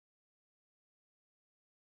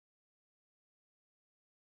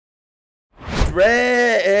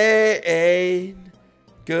rain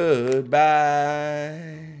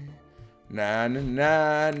goodbye. Na na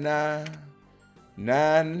na na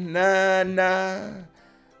na na na.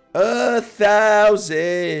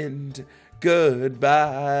 1,000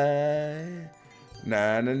 goodbye.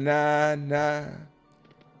 Na na na na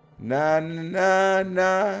na na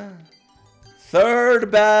na.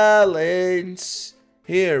 Third balance,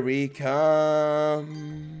 here we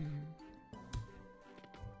come.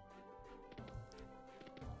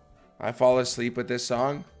 I fall asleep with this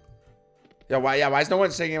song. Why is no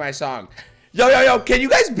one singing my song? Yo, can you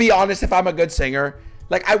guys be honest if I'm a good singer?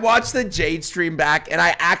 Like, I watched the Jade stream back, and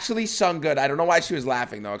I actually sung good. I don't know why she was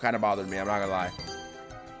laughing, though. It kind of bothered me. I'm not gonna lie.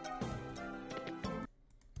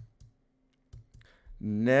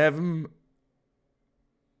 Never...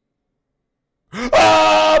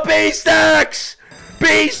 Oh, B-Stacks!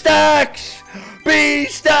 B-Stacks!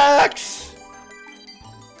 B-Stacks!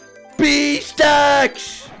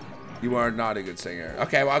 B-Stacks! You are not a good singer.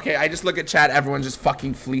 Okay, well, okay. I just look at chat. Everyone's just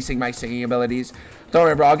fucking fleecing my singing abilities. Don't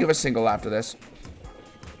worry, bro. I'll give a single after this.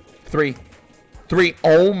 3.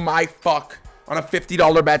 Oh my fuck. On a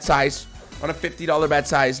 $50 bet size. On a $50 bet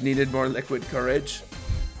size. Needed more liquid courage.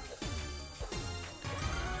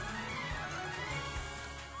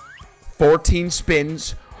 $14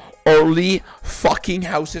 spins. Early fucking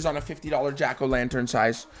houses on a $50 jack-o'-lantern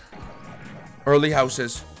size. Early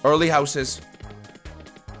houses. Early houses.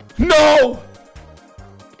 No!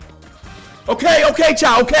 Okay,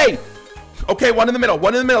 chow, okay. Okay, one in the middle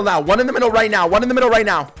now. One in the middle right now. One in the middle right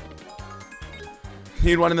now.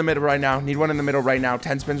 Need one in the middle right now. Need one in the middle right now.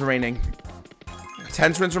 10 spins remaining.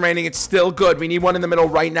 10 spins remaining. It's still good. We need one in the middle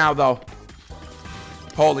right now, though.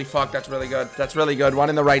 Holy fuck, that's really good. That's really good. One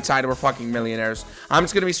in the right side, we're fucking millionaires. I'm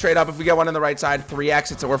just gonna be straight up. If we get one in the right side, 3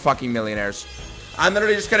 exits, we're fucking millionaires. I'm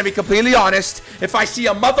literally just gonna be completely honest. If I see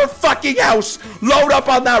a motherfucking house load up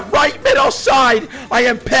on that right middle side, I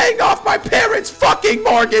am paying off my parents' fucking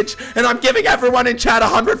mortgage, and I'm giving everyone in chat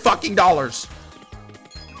 $100 fucking dollars.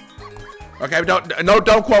 Okay,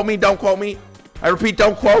 don't quote me. Don't quote me. I repeat,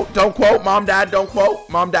 don't quote. Don't quote. Mom, dad, don't quote.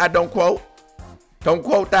 Mom, dad, don't quote. Don't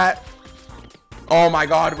quote that. Oh my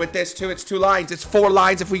god, with this too, it's 2 lines. It's 4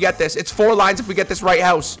 lines if we get this. It's 4 lines if we get this right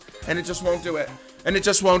house. And it just won't do it. And it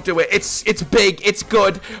just won't do it. It's big, it's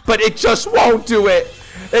good, but it just won't do it.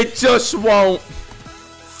 It just won't.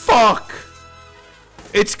 Fuck.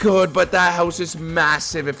 It's good, but that house is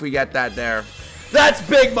massive if we get that there. That's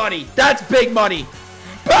big money. That's big money.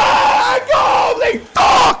 Bang! Holy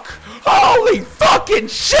fuck! Holy fucking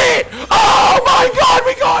shit! Oh my god,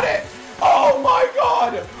 we got it! Oh my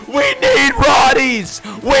god! We need Roddies!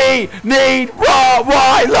 We need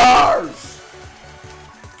Rottweilers!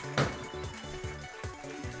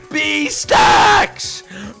 B-Stacks!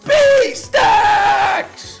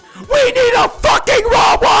 B-Stacks! We need a fucking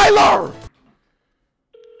Rottweiler!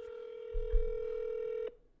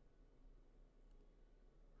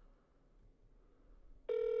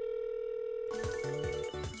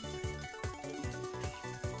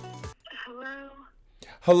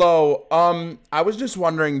 Hello, I was just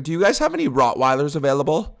wondering, do you guys have any Rottweilers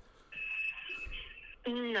available?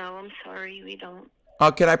 No, I'm sorry, we don't.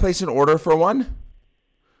 Can I place an order for one?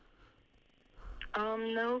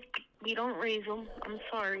 No, we don't raise them. I'm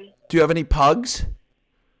sorry. Do you have any pugs?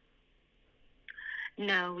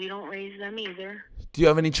 No, we don't raise them either. Do you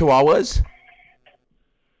have any Chihuahuas?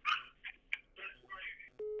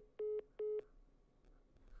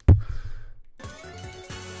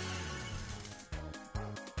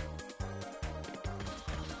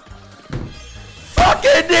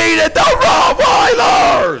 Fucking needed the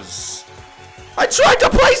Rottweilers! I tried to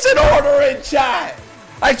place an order in, chat!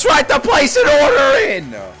 I tried to place an order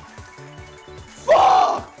in!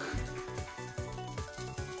 Fuck!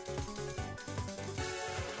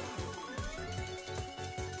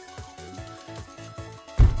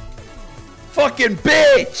 Fucking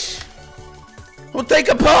bitch! We'll take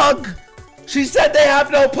a pug! She said they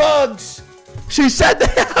have no pugs! She said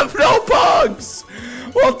they have no pugs!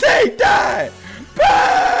 We'll take that!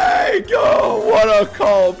 Bang! Oh, what a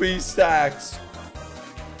call, B-Stacks.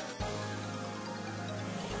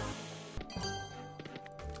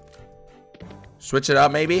 Switch it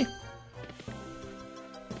up, maybe?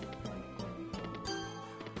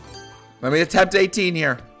 Let me attempt 18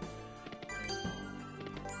 here.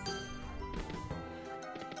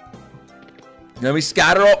 Let me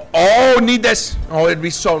scatter. Oh, need this. Oh, it'd be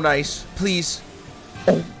so nice. Please.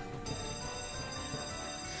 Oh.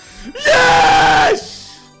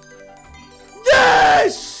 Yes!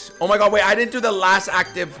 Yes! Oh my god, wait, I didn't do the last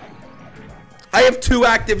active. I have 2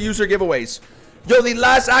 active user giveaways. Yo, the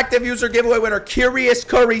last active user giveaway winner, Curious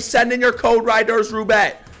Curry. Send in your code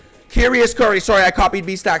rydurzbusiness. Curious Curry. Sorry, I copied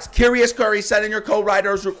B-Stacks. Curious Curry. Send in your code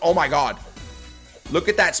rydurzbusiness. Oh my god. Look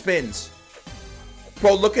at that spins.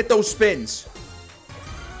 Bro, look at those spins.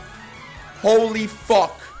 Holy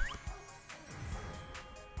fuck.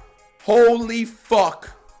 Holy fuck.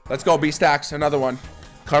 Let's go, B-Stacks. Another one.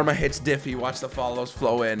 Karma hits Diffie. Watch the follows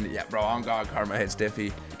flow in. Yeah, bro, on God, Karma hits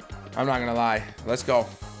Diffie. I'm not gonna lie. Let's go.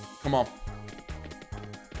 Come on.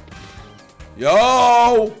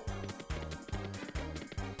 Yo!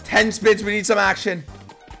 10 spins. We need some action.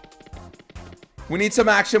 We need some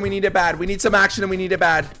action. We need it bad. We need some action and we need it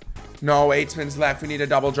bad. No, 8 spins left. We need a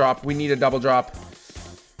double drop. We need a double drop.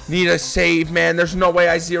 Need a save, man. There's no way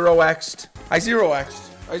I 0x'd. I 0x'd.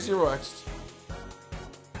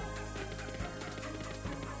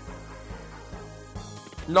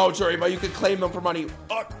 No, Jury, but you can claim them for money.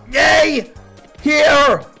 Oh, yay!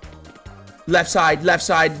 Here! Left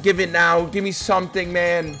side. Give it now. Give me something,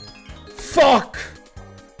 man. Fuck!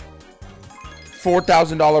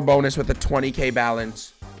 $4,000 bonus with a 20K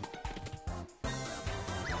balance.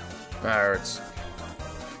 That hurts.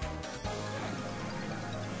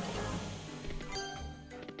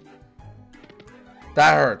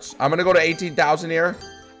 That hurts. I'm gonna go to 18,000 here.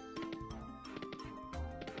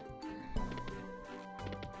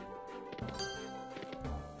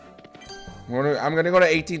 I'm gonna go to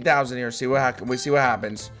 18,000 here. See what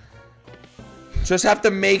happens. Just have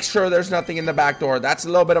to make sure there's nothing in the back door. That's a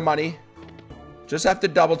little bit of money. Just have to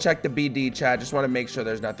double check the BD chat. Just want to make sure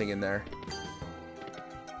there's nothing in there.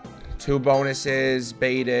 2 bonuses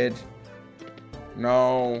baited.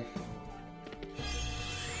 No.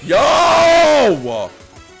 Yo!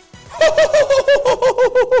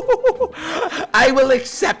 I will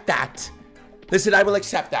accept that. Listen, I will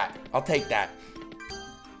accept that. I'll take that.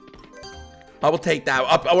 I will take that.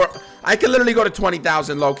 I can literally go to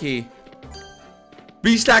 20,000 low key.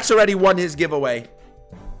 B-Stacks already won his giveaway.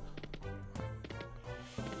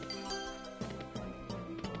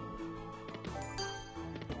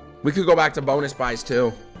 We could go back to bonus buys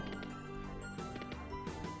too.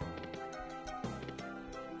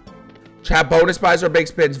 Chat, bonus buys or big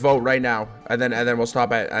spins? Vote right now, and then we'll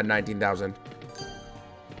stop at 19,000.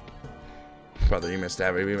 Brother, you missed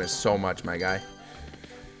everything. We missed so much, my guy.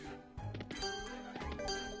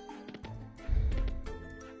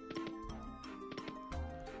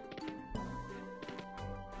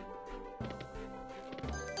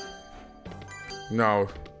 No.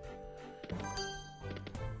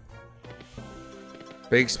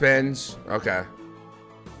 Big spins. Okay.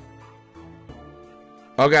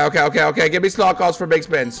 Okay. Give me slot calls for big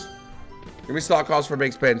spins. Give me slot calls for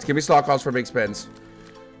big spins. Give me slot calls for big spins.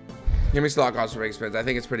 Give me slot calls for big spins. I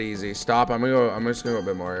think it's pretty easy. Stop. I'm just gonna go a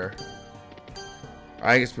bit more here.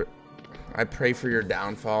 I pray for your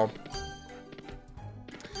downfall.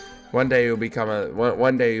 One day you'll become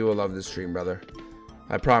one day you will love this stream, brother.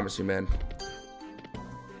 I promise you, man.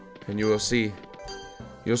 And you will see.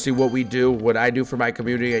 You'll see what we do, what I do for my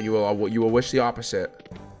community, and you will wish the opposite.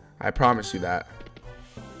 I promise you that.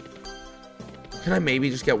 Can I maybe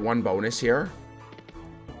just get 1 bonus here?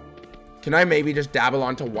 Can I maybe just dabble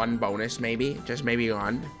onto 1 bonus, maybe? Just maybe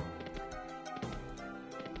on.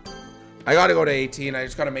 I gotta go to 18. I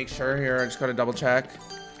just gotta make sure here. I just gotta double check.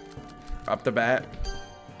 Up the bet.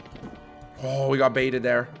 Oh, we got baited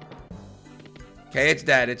there. Okay, it's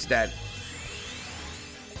dead. It's dead.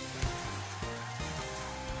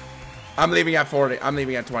 I'm leaving at 40. I'm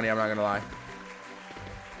leaving at 20. I'm not gonna lie.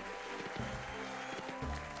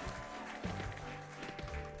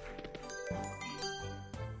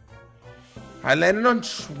 I landed on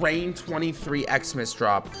Train 23 Xmas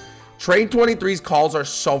drop. Train 23's calls are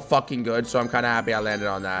so fucking good, so I'm kind of happy I landed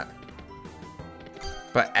on that.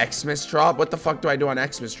 But Xmas drop? What the fuck do I do on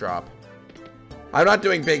Xmas drop? I'm not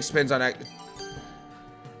doing big spins on X.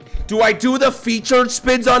 Do I do the featured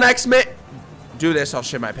spins on Xmas? Do this, I'll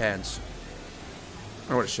shit my pants.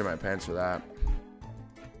 I want to shit my pants for that.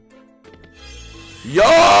 Yo!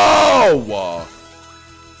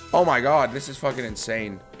 Oh my god, this is fucking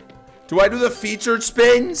insane. Do I do the featured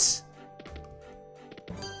spins?